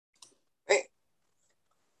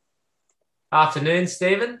Afternoon,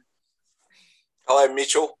 Stephen. Hello,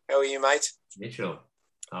 Mitchell. How are you, mate? Mitchell.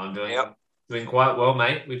 I'm doing Yep. doing quite well,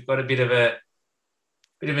 mate. We've got a bit of a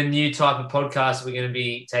new type of podcast we're going to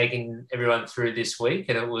be taking everyone through this week,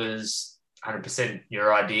 and it was 100%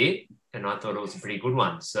 your idea, and I thought it was a pretty good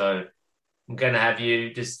one. So I'm going to have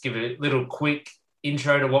you just give a little quick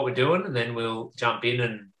intro to what we're doing, and then we'll jump in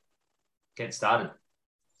and get started.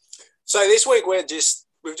 So this week we've just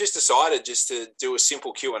decided just to do a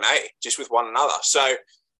simple Q&A just with one another. So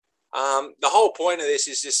the whole point of this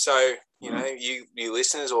is just so you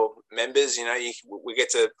listeners or members, we get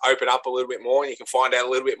to open up a little bit more, and you can find out a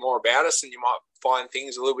little bit more about us, and you might find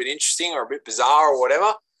things a little bit interesting or a bit bizarre or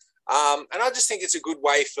whatever. And I just think it's a good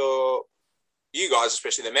way for you guys,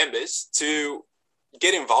 especially the members, to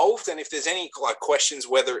get involved. And if there's any questions,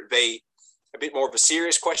 whether it be a bit more of a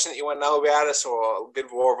serious question that you want to know about us, or a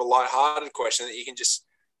bit more of a light-hearted question, that you can just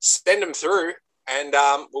send them through, and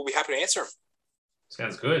we'll be happy to answer them.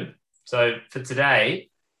 Sounds good. So for today,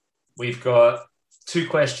 we've got 2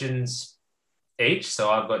 questions each. So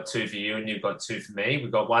I've got 2 for you and you've got 2 for me.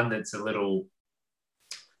 We've got one that's a little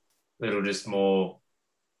just more,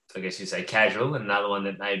 I guess you say, casual, and another one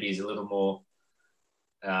that maybe is a little more,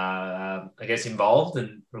 involved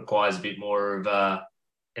and requires a bit more of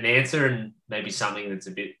an answer, and maybe something that's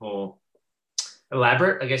a bit more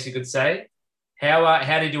elaborate, I guess you could say.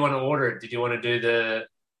 How did you want to order it? Did you want to do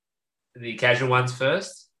the casual ones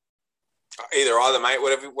first? Either, mate.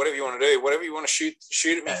 Whatever you want to do. Whatever you want to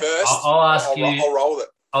shoot at me first. I'll roll it.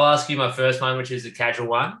 I'll ask you my first one, which is the casual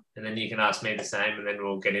one, and then you can ask me the same, and then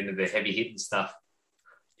we'll get into the heavy hitting stuff.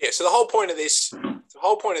 Yeah. So the whole point of this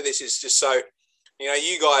is just so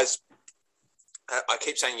you guys. I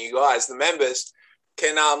keep saying you guys, the members,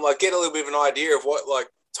 can get a little bit of an idea of what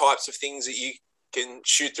types of things that you can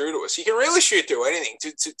shoot through to us. You can really shoot through anything.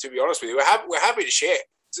 To be honest with you, we're happy to share.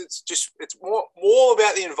 It's more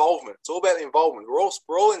about the involvement. It's all about the involvement. We're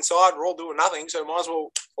all inside. We're all doing nothing, so might as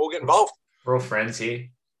well all get involved. We're all friends here.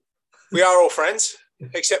 We are all friends,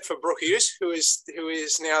 except for Brooke Hughes, who is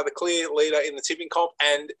now the clear leader in the tipping comp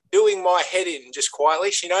and doing my head in just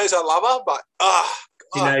quietly. She knows I love her, but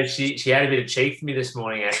she had a bit of cheek for me this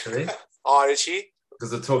morning, actually. Oh, did she?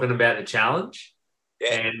 Because we're talking about the challenge.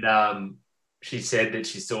 Yeah. And she said that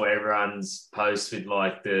she saw everyone's post with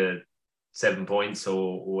the 7 points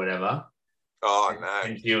or whatever. Oh, no.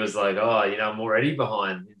 And she was like, I'm already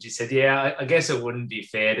behind. And she said, yeah, I guess it wouldn't be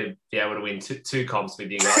fair to be able to win two comps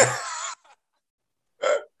with you guys.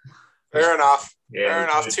 Fair enough. Yeah, fair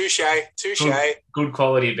enough. Touche. Good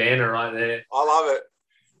quality banner right there. I love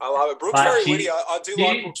it. Brooke's very witty. I do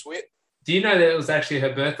like Brooke's wit. Do you know that it was actually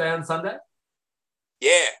her birthday on Sunday?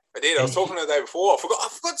 Yeah, I did. I was talking to her the day before. I forgot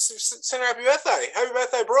to send her happy birthday. Happy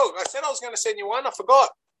birthday, Brooke. I said I was going to send you one. I forgot.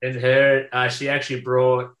 And she actually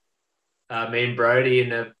brought me and Brody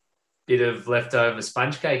in a bit of leftover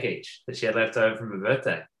sponge cake each that she had left over from her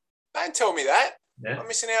birthday. Don't tell me that. Yeah. I'm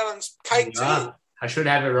missing out on cake too. I should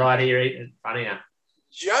have it right here eating in front of you.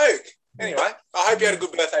 Joke. Anyway, I hope you had a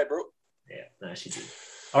good birthday, Brooke. Yeah, no, she did.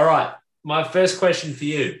 All right. My first question for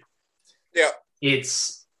you. Yeah.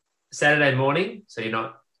 It's Saturday morning, so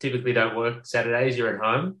typically don't work Saturdays, you're at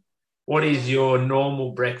home. What is your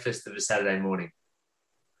normal breakfast of a Saturday morning?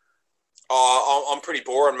 I'm pretty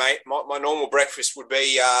boring, mate. My normal breakfast would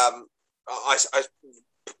be I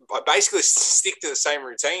basically stick to the same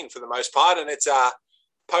routine for the most part, and it's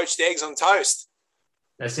poached eggs on toast.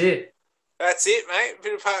 That's it? That's it, mate. A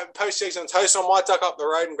bit of poached eggs on toast. I might duck up the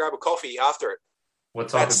road and grab a coffee after it. What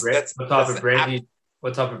type of bread?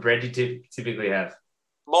 What type of bread do you typically have?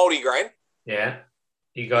 Multigrain. Yeah.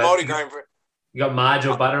 You got multigrain bread. You got marge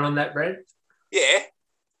or butter on that bread? Yeah.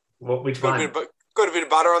 Which one? Got a bit of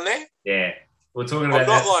butter on there. Yeah. We're talking about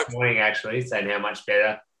that this morning, actually, saying how much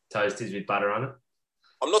better toast is with butter on it.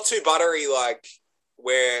 I'm not too buttery,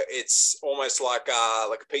 where it's almost like a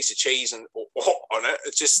piece of cheese on it.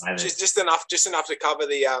 It's just enough to cover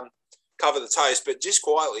the toast. But just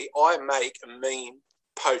quietly, I make a mean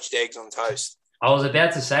poached eggs on toast. I was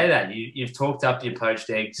about to say that you've talked up your poached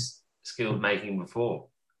eggs skill making before.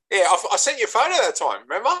 Yeah, I sent you a photo that time.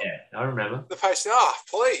 Remember? Yeah, I remember the post.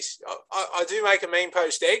 Please, I do make a mean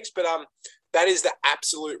poached eggs, but that is the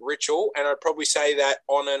absolute ritual, and I'd probably say that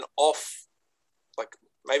on and off,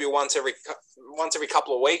 maybe once every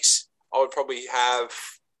couple of weeks, I would probably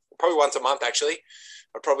once a month actually.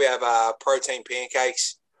 I'd probably have protein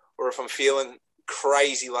pancakes, or if I'm feeling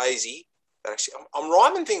crazy lazy, actually I'm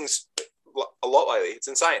rhyming things a lot lately. It's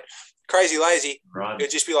insane. Crazy lazy. Right.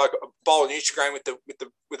 It'd just be like a bowl of Nutri-Grain with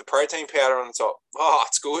the protein powder on the top. Oh,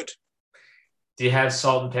 it's good. Do you have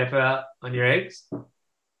salt and pepper on your eggs?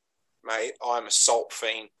 Mate, I'm a salt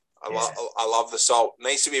fiend. I love the salt.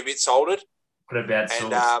 Needs to be a bit salted. What about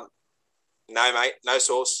And sauce? no, mate, no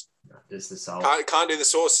sauce. Just the salt. Can't do the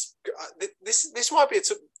sauce. This might be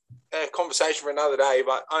a conversation for another day,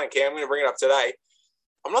 but I don't care. I'm going to bring it up today.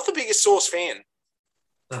 I'm not the biggest sauce fan.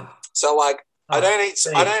 Oh. So like, I don't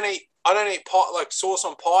eat pie, like sauce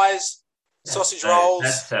on pies, sausage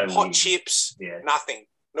rolls, hot chips. Yeah. Nothing.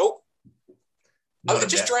 Nope. It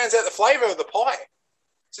just drowns out the flavour of the pie.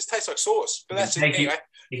 It just tastes like sauce. But that's it anyway.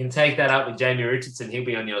 You can take that up with Jamie Richardson. He'll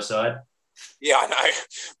be on your side. Yeah, I know.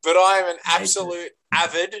 But I am an absolute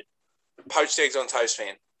avid poached eggs on toast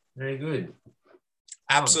fan. Very good.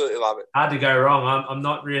 Absolutely love it. Hard to go wrong. I'm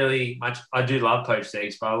not really much. I do love poached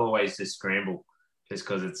eggs, but I'll always just scramble just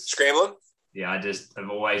because it's scrambling. Yeah, I've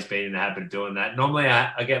always been in the habit of doing that. Normally,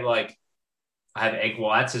 I get I have egg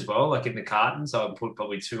whites as well, like in the carton. So I put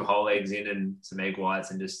probably 2 whole eggs in and some egg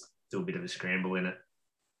whites and just do a bit of a scramble in it.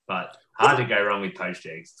 But hard to go wrong with poached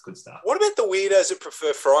eggs. It's good stuff. What about the weirdos that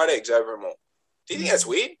prefer fried eggs over them all? Do you think that's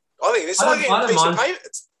weird? I think it's like a piece of paper.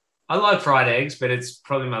 I like fried eggs, but it's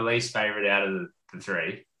probably my least favourite out of the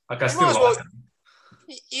 3. Like I still like them.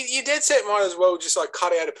 You dead set might as well just like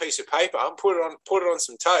cut out a piece of paper and put it on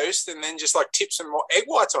some toast and then just like tip some more egg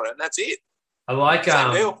whites on it and that's it. I like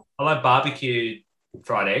barbecue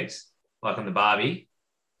fried eggs, like on the barbie.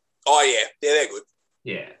 Oh yeah, they're good.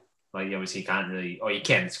 Yeah, like obviously you can't really, or you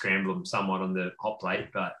can scramble them somewhat on the hot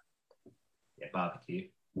plate, but yeah, barbecue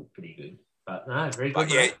pretty good. But no, very good.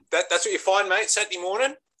 But yeah, that's what you find, mate. Saturday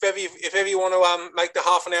morning, if ever you want to make the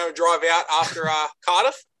half an hour drive out after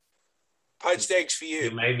Cardiff. Poached eggs for you. You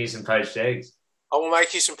made me some poached eggs. I will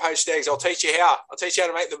make you some poached eggs. I'll teach you how. I'll teach you how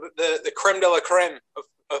to make the creme de la creme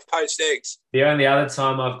of poached eggs. The only other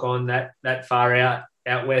time I've gone that far out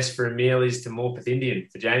west for a meal is to Morpeth Indian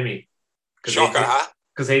for Jamie. Shocker, huh?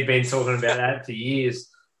 Because he'd been talking about that for years.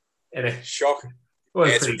 And shock. Well,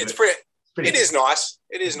 yeah, it's pretty. It is nice.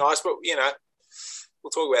 It is nice, but we'll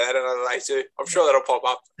talk about that another day too. I'm sure that'll pop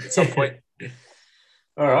up at some point.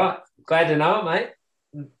 All right, glad to know it, mate.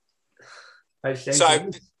 So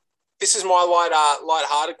this is my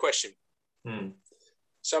light-hearted question.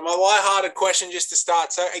 So my light-hearted question just to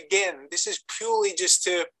start. So again, this is purely just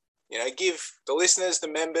to, give the listeners, the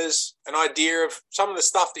members, an idea of some of the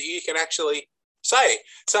stuff that you can actually say.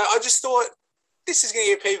 So I just thought this is going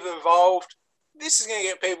to get people involved. This is going to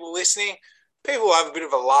get people listening. People will have a bit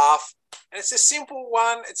of a laugh. And it's a simple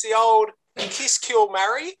one. It's the old kiss, kill,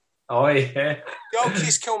 marry. Oh, yeah. The old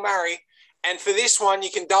kiss, kill, marry. And for this one, you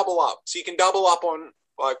can double up. So you can double up on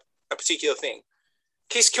like a particular thing.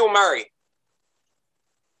 Kiss, kill, marry.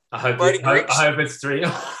 I hope it's 3.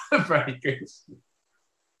 Brady Griggs.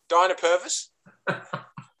 Dinah Purvis.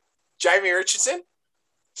 Jamie Richardson.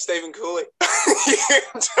 Stephen Cooley.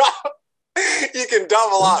 You can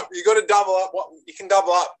double up. You got to double up. You can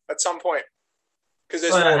double up at some point. Because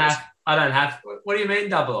there's I don't have. What do you mean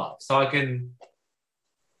double up? So I can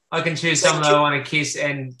choose someone I want to kiss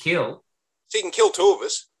and kill. So you can kill 2 of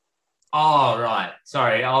us. Oh, right.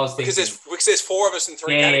 Sorry, I was thinking because there's 4 of us in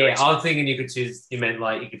 3 categories. Yeah, I was thinking you could choose. You meant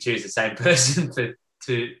like you could choose the same person to.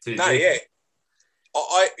 No, yeah.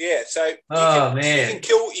 So you can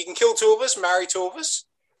kill 2 of us, marry 2 of us,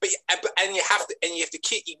 but you have to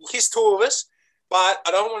kiss 2 of us. But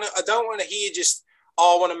I don't want to hear just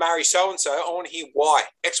I want to marry so and so. I want to hear why,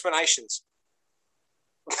 explanations.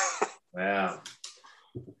 Wow.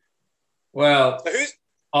 Well, so who's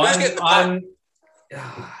getting the punt?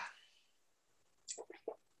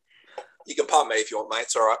 You can punt me if you want, mate.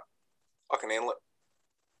 It's all right. I can handle it.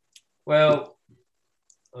 Well,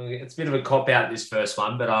 it's a bit of a cop-out, this first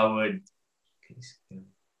one, but I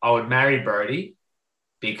would marry Brody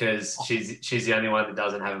because she's the only one that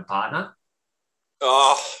doesn't have a partner.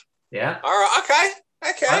 Oh. Yeah. All right.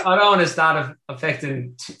 Okay. I don't want to start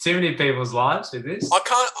affecting too many people's lives with this. I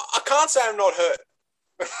can't say I'm not hurt.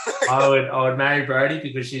 I would marry Brody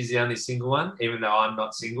because she's the only single one, even though I'm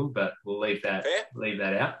not single, but we'll leave that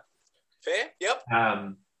out. Fair, yep.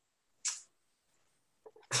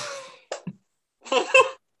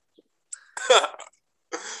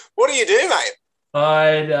 What do you do, mate?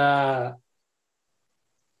 Have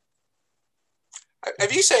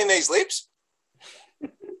you seen these lips?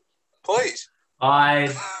 Please.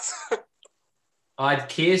 I'd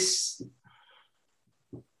kiss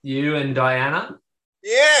you and Diana.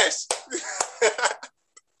 Yes.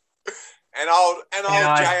 and old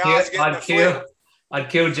JR's getting the flip. I'd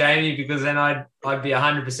kill Jamie because then I'd be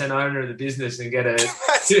 100% owner of the business and get a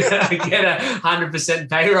 100%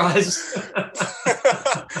 pay rise.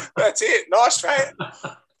 That's it. Nice, mate.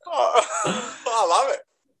 Oh, I love it.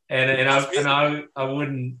 And I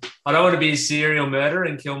don't want to be a serial murderer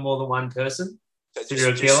and kill more than one person. So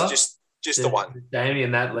serial killer? Just the one.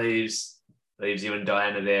 Damien, that leaves you and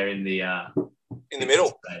Diana there in the in the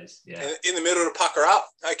middle. Space. Yeah. In the middle to pucker up.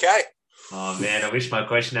 Okay. Oh man, I wish my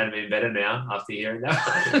question had been better now after hearing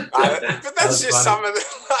that. But that's just some of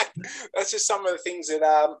the things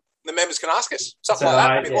that the members can ask us. Something like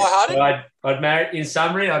that. A bit lighthearted. So I'd marry. In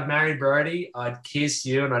summary, I'd marry Brody. I'd kiss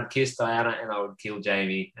you, and I'd kiss Diana, and I would kill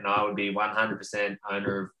Jamie, and I would be 100%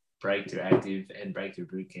 owner of Breakthrough Active and Breakthrough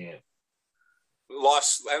Boot Camp.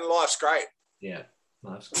 Life's great. Yeah,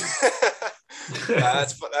 life's good.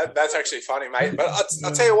 That's actually funny, mate. But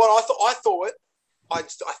I'll tell you what, I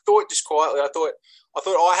thought just quietly. I thought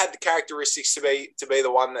I had the characteristics to be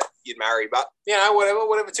the one that you'd marry. But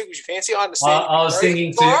whatever tickles your fancy. I understand. I was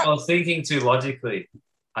thinking too logically.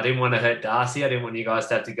 I didn't want to hurt Darcy. I didn't want you guys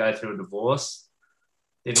to have to go through a divorce.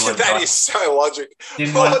 That is so logical.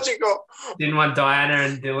 Didn't want Diana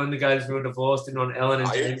and Dylan to go through a divorce. Didn't want Ellen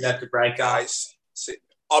and James to have to break up.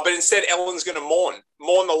 But instead, Ellen's going to mourn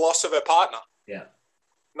the loss of her partner. Yeah,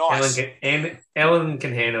 nice. Ellen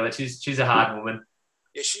can handle it. She's a hard woman.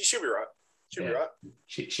 Yeah, she'll be right. She'll be right.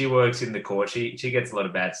 She works in the court. She gets a lot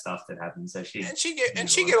of bad stuff that happens. So she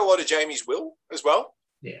get a lot of Jamie's will as well.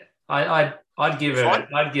 Yeah, I'd give her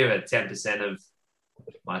 10% of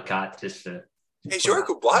my cut just for. He's a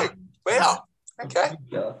good bloke. Wow. Okay.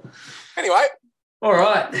 Anyway. All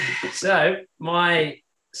right. So my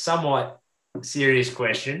somewhat serious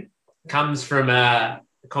question comes from a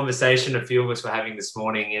conversation a few of us were having this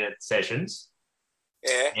morning in at sessions.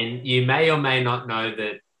 Yeah. And you may or may not know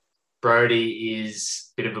that Brody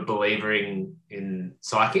is a bit of a believer in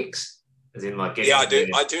psychics, as in like getting. Yeah, I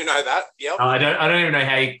do know that. Yeah. I don't even know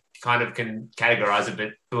how you kind of can categorize it,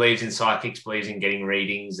 but believes in psychics, believes in getting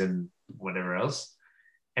readings and whatever else.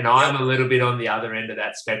 And I'm a little bit on the other end of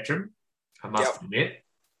that spectrum, I must admit.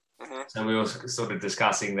 Mm-hmm. So we were sort of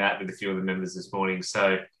discussing that with a few of the members this morning.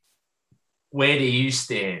 So where do you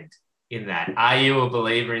stand in that? Are you a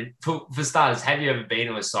believer in, for starters, have you ever been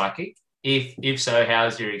to a psychic? If so,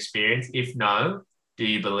 how's your experience? If no, do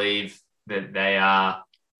you believe that they are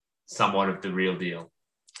somewhat of the real deal?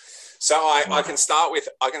 So I can start with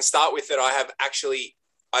that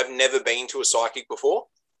I've never been to a psychic before.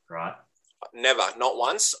 Right. Never, not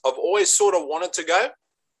once. I've always sort of wanted to go.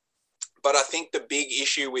 But I think the big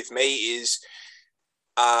issue with me is,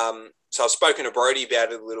 so I've spoken to Brody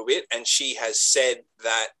about it a little bit, and she has said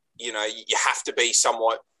that, you have to be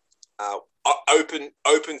somewhat open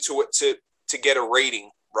to it to get a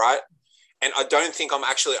reading, right? And I don't think I'm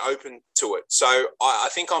actually open to it. So I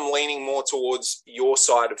think I'm leaning more towards your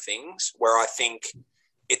side of things, where I think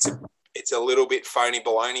it's a little bit phony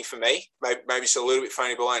baloney for me. Maybe it's a little bit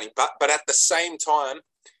phony baloney. But at the same time,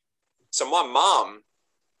 so my mum,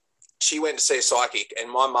 she went to see a psychic,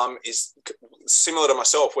 and my mum is similar to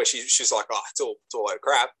myself, where she's like, it's all a load of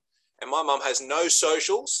crap. And my mum has no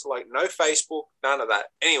socials, like no Facebook, none of that.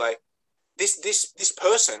 Anyway, this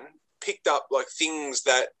person picked up like things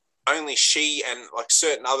that only she and like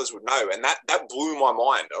certain others would know, and that blew my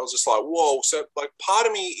mind. I was just like, whoa. So like part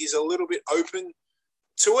of me is a little bit open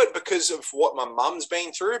to it because of what my mum's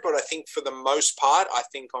been through, but I think for the most part, I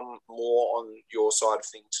think I'm more on your side of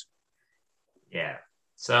things. Yeah.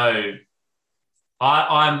 So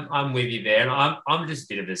I'm with you there, and I'm just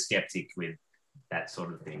a bit of a skeptic with that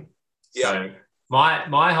sort of thing. Yeah. So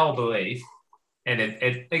my whole belief, and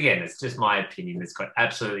it again, it's just my opinion. It's got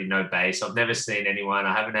absolutely no base. I've never seen anyone.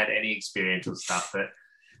 I haven't had any experiential stuff, but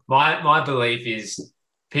my belief is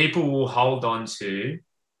people will hold on to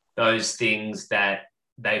those things that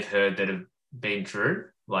they've heard that have been true.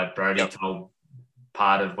 Like Brody told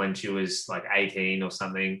part of when she was like 18 or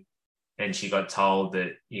something, and she got told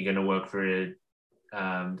that you're going to work for a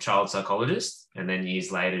child psychologist, and then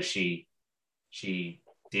years later she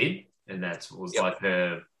did, and that was like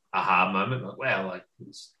her aha moment. Like, wow, like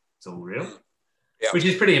it's all real, which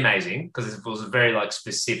is pretty amazing because it was a very like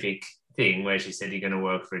specific thing where she said you're going to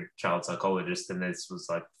work for a child psychologist, and this was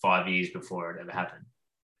like 5 years before it ever happened.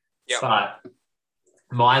 Yeah. But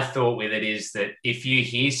my thought with it is that if you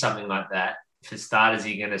hear something like that, for starters,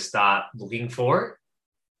 you're going to start looking for it.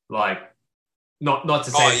 Like, not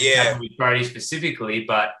to say with Brody specifically,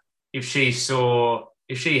 but if she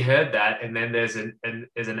heard that and then there's an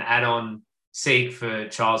add-on seek for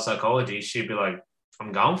child psychology, she'd be like,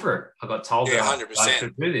 I'm going for it. I got told that 100%. I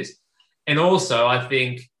should do this. And also, I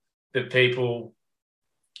think that people,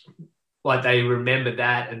 like, they remember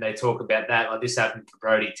that and they talk about that. Like, this happened to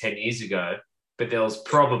Brody 10 years ago, but there was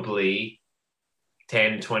probably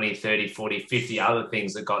 10, 20, 30, 40, 50 other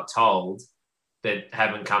things that got told that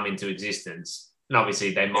haven't come into existence. And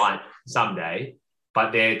obviously they might someday,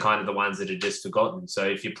 but they're kind of the ones that are just forgotten. So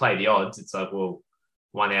if you play the odds, it's like, well,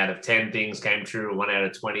 1 out of 10 things came true, or 1 out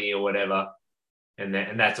of 20 or whatever. And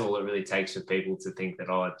that's all it really takes for people to think that,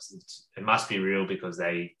 oh, it must be real because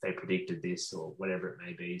they predicted this or whatever it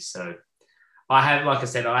may be. So like I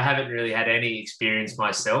said, I haven't really had any experience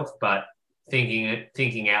myself, but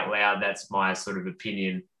thinking out loud, that's my sort of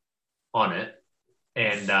opinion on it.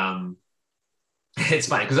 And it's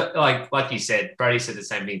funny because like you said, Brody said the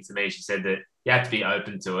same thing to me. She said that you have to be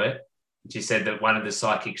open to it. She said that one of the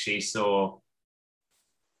psychics she saw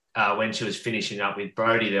when she was finishing up with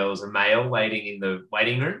Brody, there was a male waiting in the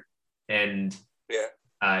waiting room, and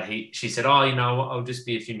she said, "Oh, I'll just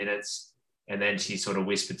be a few minutes." And then she sort of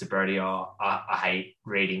whispered to Brody, "Oh, I hate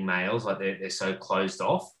reading males. Like they're so closed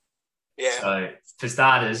off." Yeah. So for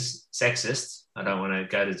starters, sexist. I don't want to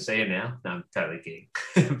go to see her now. No, I'm totally kidding.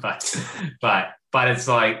 but it's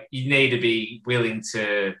like you need to be willing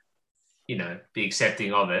to, be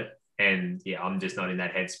accepting of it. And yeah, I'm just not in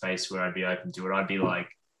that headspace where I'd be open to it. I'd be like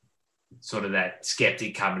sort of that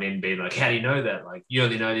skeptic coming in, being like, "How do you know that? Like you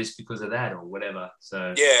only know this because of that or whatever."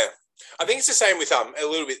 So yeah, I think it's the same with a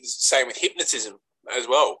little bit the same with hypnotism as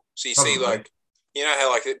well. So you see, like, how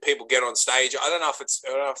like people get on stage. I don't know if it's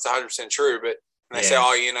 100% true, but they say,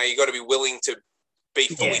 "Oh, you got to be willing to be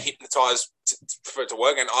fully hypnotized for it to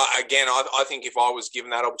work." And I think if I was given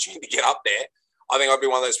that opportunity to get up there, I think I'd be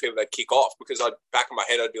one of those people that kick off because back in my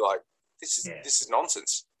head I'd be like, "This is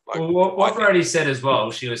nonsense." Like, well, what Brody said as well,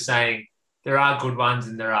 she was saying there are good ones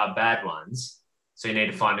and there are bad ones, so you need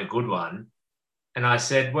to find a good one. And I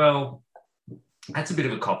said, well, that's a bit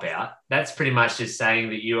of a cop out. That's pretty much just saying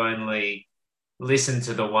that you only listen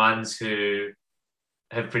to the ones who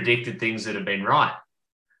have predicted things that have been right.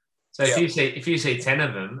 So if you see 10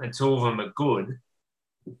 of them and 2 of them are good,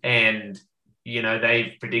 and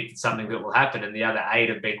they've predicted something that will happen, and the other 8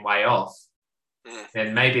 have been way off,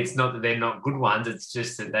 then maybe it's not that they're not good ones; it's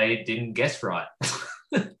just that they didn't guess right.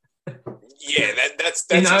 Yeah, that's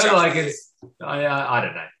exactly I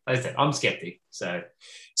don't know. Like I said, I'm skeptic. So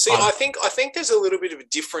see, I think there's a little bit of a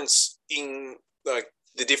difference in like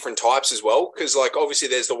the different types as well, because like obviously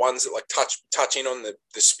there's the ones that like touch in on the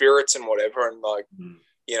spirits and whatever, and like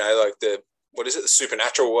like the the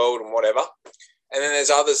supernatural world and whatever, and then there's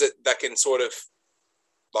others that can sort of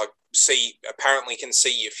like apparently can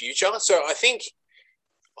see your future. So I think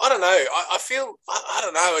I don't know. I feel I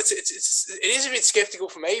don't know. It is a bit skeptical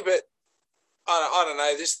for me, but I don't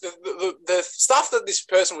know. This the stuff that this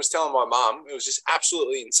person was telling my mum, it was just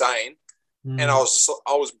absolutely insane, and I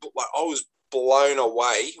was blown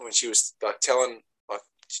away when she was like telling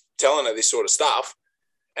her this sort of stuff.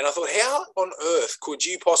 And I thought, how on earth could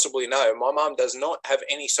you possibly know? My mum does not have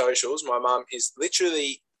any socials. My mum is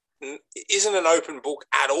literally isn't an open book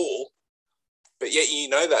at all. But yet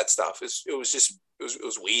that stuff. It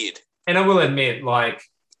was weird. And I will admit, like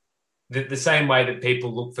the same way that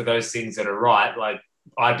people look for those things that are right, like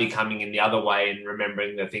I'd be coming in the other way and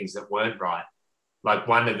remembering the things that weren't right. Like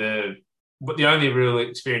the only real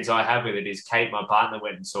experience I have with it is Kate, my partner,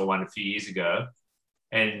 went and saw one a few years ago.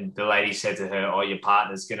 And the lady said to her, "Oh, your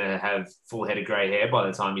partner's going to have full head of grey hair by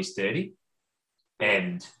the time he's 30.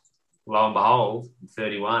 And lo and behold,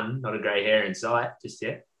 31, not a grey hair in sight just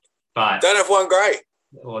yet. But don't have one grey.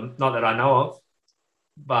 Well, not that I know of.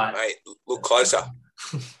 But mate, look closer.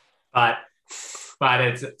 but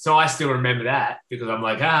it's so I still remember that because I'm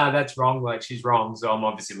like, that's wrong. Like she's wrong. So I'm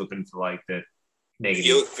obviously looking for like the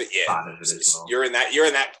negative part of it as well. You're in that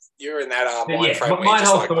mind frame. My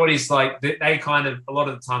whole thought is like they kind of a lot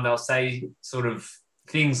of the time they'll say sort of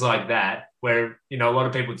things like that where a lot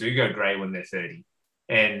of people do go grey when they're 30,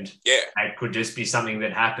 and it could just be something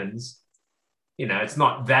that happens. It's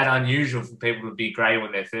not that unusual for people to be grey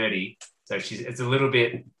when they're 30. So it's a little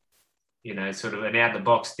bit, sort of an out of the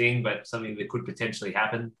box thing, but something that could potentially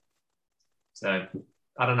happen. So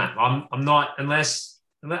I don't know. I'm not unless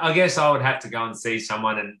I guess I would have to go and see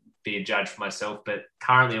someone and be a judge for myself. But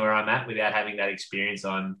currently where I'm at, without having that experience,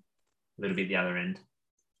 I'm a little bit the other end.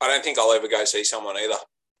 I don't think I'll ever go see someone either.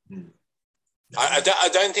 I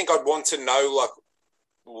don't think I'd want to know like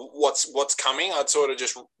what's coming. I'd sort of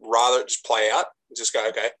just rather just play out, just go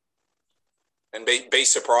okay, and be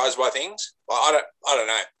surprised by things. I don't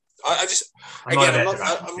know.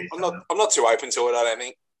 I'm not too open to it. I don't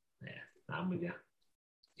think. Yeah, I'm with you.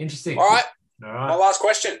 Interesting. All right. My last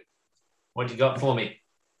question. What you got for me?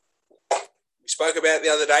 We spoke about it the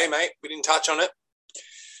other day, mate. We didn't touch on it.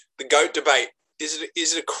 The GOAT debate. Is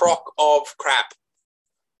it a crock of crap?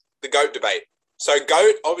 The GOAT debate. So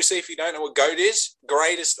GOAT, obviously, if you don't know what GOAT is,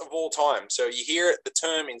 greatest of all time. So you hear the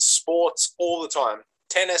term in sports all the time.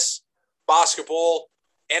 Tennis, basketball,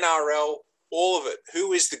 NRL, all of it.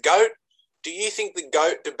 Who is the GOAT? Do you think the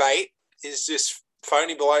GOAT debate is just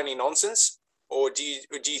phony baloney nonsense? Or do you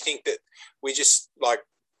think that we just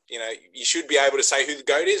you should be able to say who the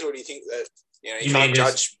GOAT is? Or do you think that, you can't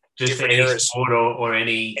judge just different any eras? sport or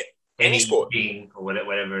any sport thing or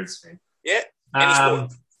whatever it's been? Yeah, any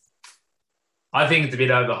sport. I think it's a bit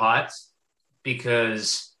overhyped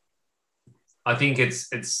because I think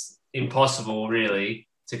it's impossible really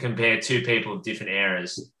to compare two people of different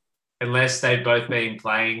eras unless they've both been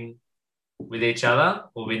playing with each other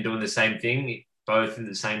or been doing the same thing both at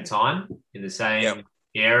the same time, in the same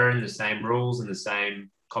era, in the same rules, in the same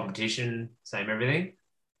competition, same everything.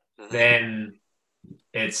 Mm-hmm. Then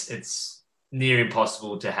it's near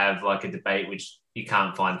impossible to have like a debate which you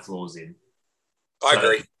can't find flaws in. I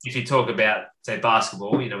agree. If you talk about, say,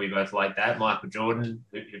 basketball, we both like that. Michael Jordan,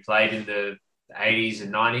 who played in the 80s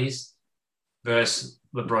and 90s, versus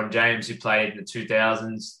LeBron James, who played in the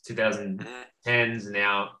 2000s, 2010s, and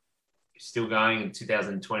now still going in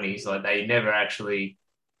 2020s. Like, they never actually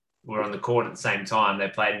were on the court at the same time. They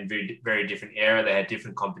played in very, very different era. They had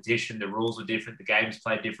different competition. The rules were different. The games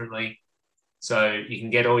played differently. So you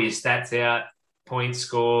can get all your stats out, points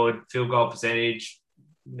scored, field goal percentage,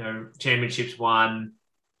 championships won,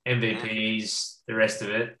 MVPs, the rest of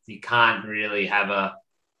it. You can't really have a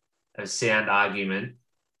sound argument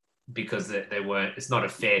because they weren't. It's not a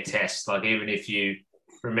fair test. Like, even if you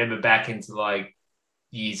remember back into like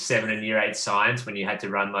year 7 and year 8 science when you had to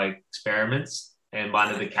run like experiments, and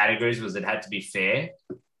one of the categories was it had to be fair,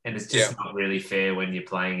 and it's just not really fair when you're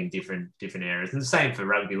playing in different eras. And the same for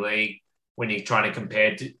rugby league when you're trying to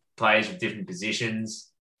compare players with different positions.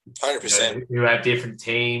 100%. Who have different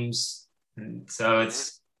teams. And so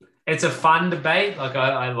it's a fun debate. Like,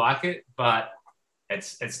 I like it, but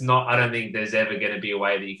it's not, I don't think there's ever going to be a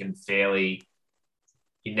way that you can fairly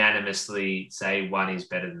unanimously say one is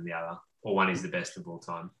better than the other or one is the best of all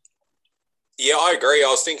time. Yeah, I agree. I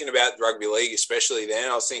was thinking about rugby league, especially then.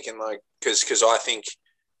 I was thinking because I think,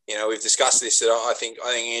 we've discussed this, that I think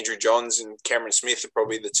Andrew Johns and Cameron Smith are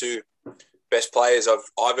probably the two best players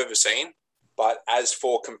I've ever seen. But as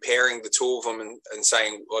for comparing the two of them and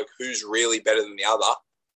saying like who's really better than the other,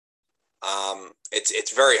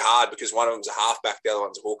 it's very hard because one of them's a halfback, the other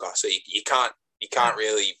one's a hooker. So you can't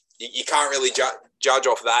really judge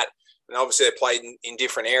off that. And obviously they played in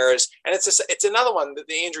different eras, and it's another one that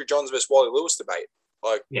the Andrew Johns versus Wally Lewis debate.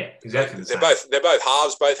 Like, yeah, exactly. They're both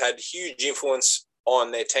halves. Both had huge influence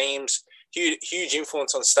on their teams, huge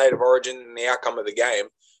influence on state of origin and the outcome of the game,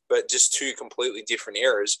 but just two completely different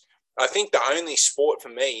eras. I think the only sport for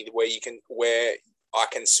me where I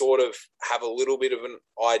can sort of have a little bit of an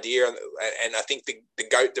idea, and I think the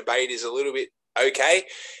GOAT debate is a little bit okay,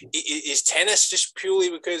 is tennis, just purely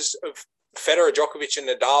because of Federer, Djokovic, and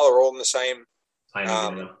Nadal are all in the same.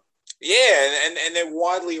 And they're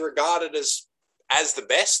widely regarded as the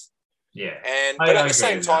best. Yeah, but at the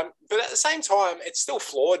same time, it's still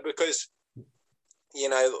flawed because,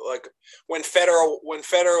 like when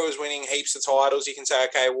Federer was winning heaps of titles, you can say,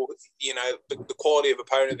 okay, well, the quality of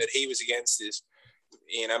opponent that he was against is,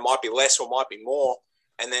 might be less or might be more.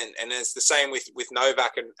 And it's the same with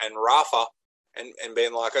Novak and Rafa, and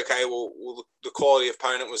being like, okay, well the quality of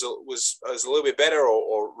opponent was a little bit better,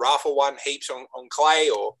 or Rafa won heaps on clay,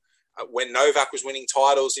 or when Novak was winning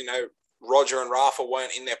titles, Roger and Rafa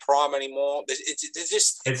weren't in their prime anymore.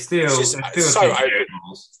 It's still so open.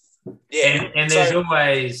 Yeah, and there's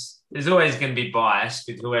always going to be bias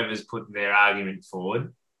with whoever's putting their argument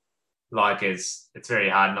forward. Like, it's very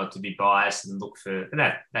hard not to be biased and look for, and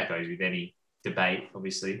that goes with any debate,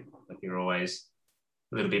 obviously. Like, you're always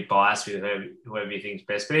a little bit biased with whoever you think's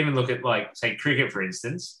best. But even look at, like, say, cricket, for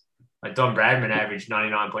instance. Like, Don Bradman averaged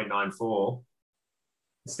 99.94.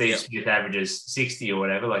 Steve Smith averages 60 or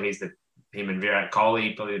whatever. Like, him and Virat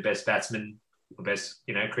Kohli, probably the best batsman or best,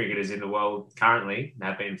 cricketers in the world currently, and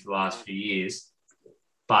have been for the last few years.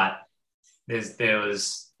 But there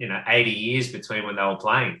was 80 years between when they were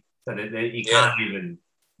playing. So you can't even,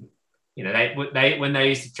 they when they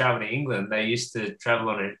used to travel to England, they used to travel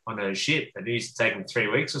on a ship. It used to take them 3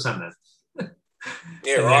 weeks or something.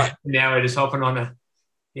 Yeah, right. Now we're just hopping on a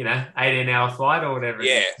 18-hour flight or whatever.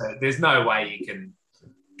 Yeah. So there's no way you can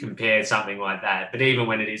compare something like that. But even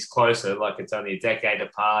when it is closer, like it's only a decade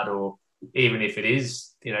apart, or even if it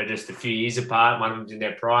is, just a few years apart, one of them's in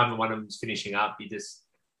their prime and one of them's finishing up, there's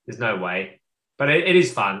no way. But it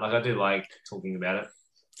is fun. Like, I do like talking about it.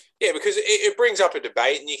 Yeah, because it brings up a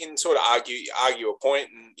debate, and you can sort of argue a point,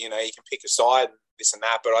 and you can pick a side, this and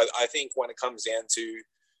that. But I think when it comes down to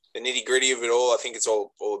the nitty gritty of it all, I think it's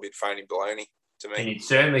all a bit phony baloney to me. And you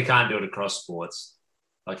certainly can't do it across sports.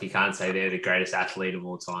 Like, you can't say they're the greatest athlete of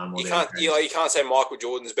all time. Or You can't say Michael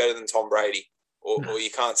Jordan's better than Tom Brady, or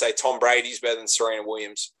you can't say Tom Brady's better than Serena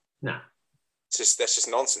Williams. No, that's just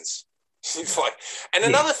nonsense.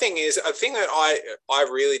 Another thing is, a thing that I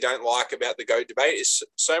really don't like about the GOAT debate is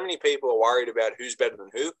so many people are worried about who's better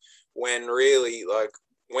than who, when really, like,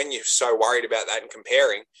 when you're so worried about that and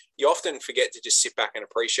comparing, you often forget to just sit back and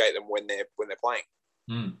appreciate them when they're playing.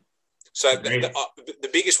 Mm. So the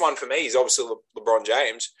biggest one for me is obviously LeBron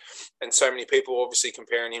James, and so many people obviously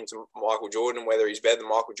comparing him to Michael Jordan, whether he's better than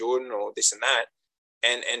Michael Jordan or this and that.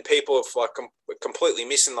 And people have like completely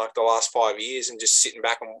missing like the last 5 years and just sitting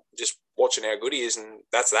back and just watching how good he is, and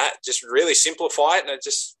that's that. Just really simplify it, and it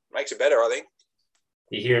just makes it better, I think.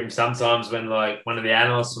 You hear him sometimes when like one of the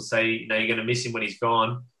analysts will say, you know, you're going to miss him when he's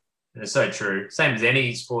gone, and it's so true. Same as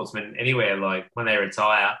any sportsman anywhere, like when they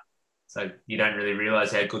retire, so you don't really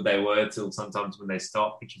realise how good they were till sometimes when they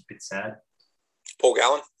stop, which is a bit sad. Paul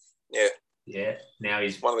Gallen, yeah. Now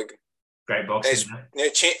he's one of the great boxing.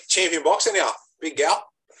 Champion boxer now. Big gal.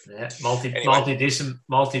 Yeah,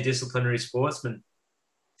 multidisciplinary sportsman.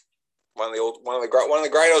 One of the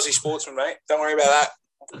great Aussie sportsmen, mate. Don't worry about that.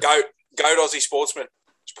 Goat Aussie sportsman.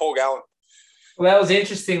 It's Paul Gallen. Well, that was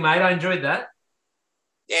interesting, mate. I enjoyed that.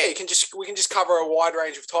 Yeah, we can just cover a wide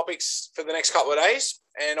range of topics for the next couple of days,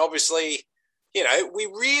 and obviously, you know, we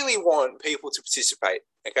really want people to participate.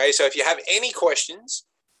 Okay, so if you have any questions,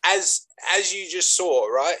 as you just saw,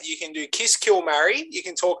 right, you can do kiss, kill, marry. You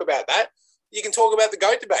can talk about that. You can talk about the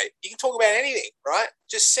GOAT debate. You can talk about anything, right?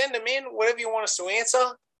 Just send them in, whatever you want us to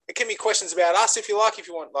answer. It can be questions about us if you like. If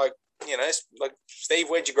you want, like, you know, like, Steve,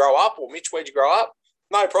 where'd you grow up? Or Mitch, where'd you grow up?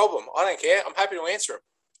 No problem. I don't care. I'm happy to answer them.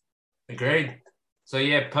 Agreed. So,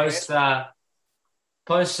 yeah, post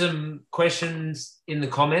some questions in the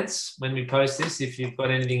comments when we post this if you've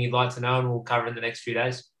got anything you'd like to know, and we'll cover in the next few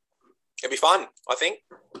days. It'll be fun, I think.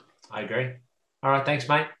 I agree. All right. Thanks,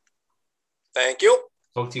 mate. Thank you.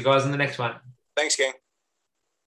 Talk to you guys in the next one. Thanks, gang.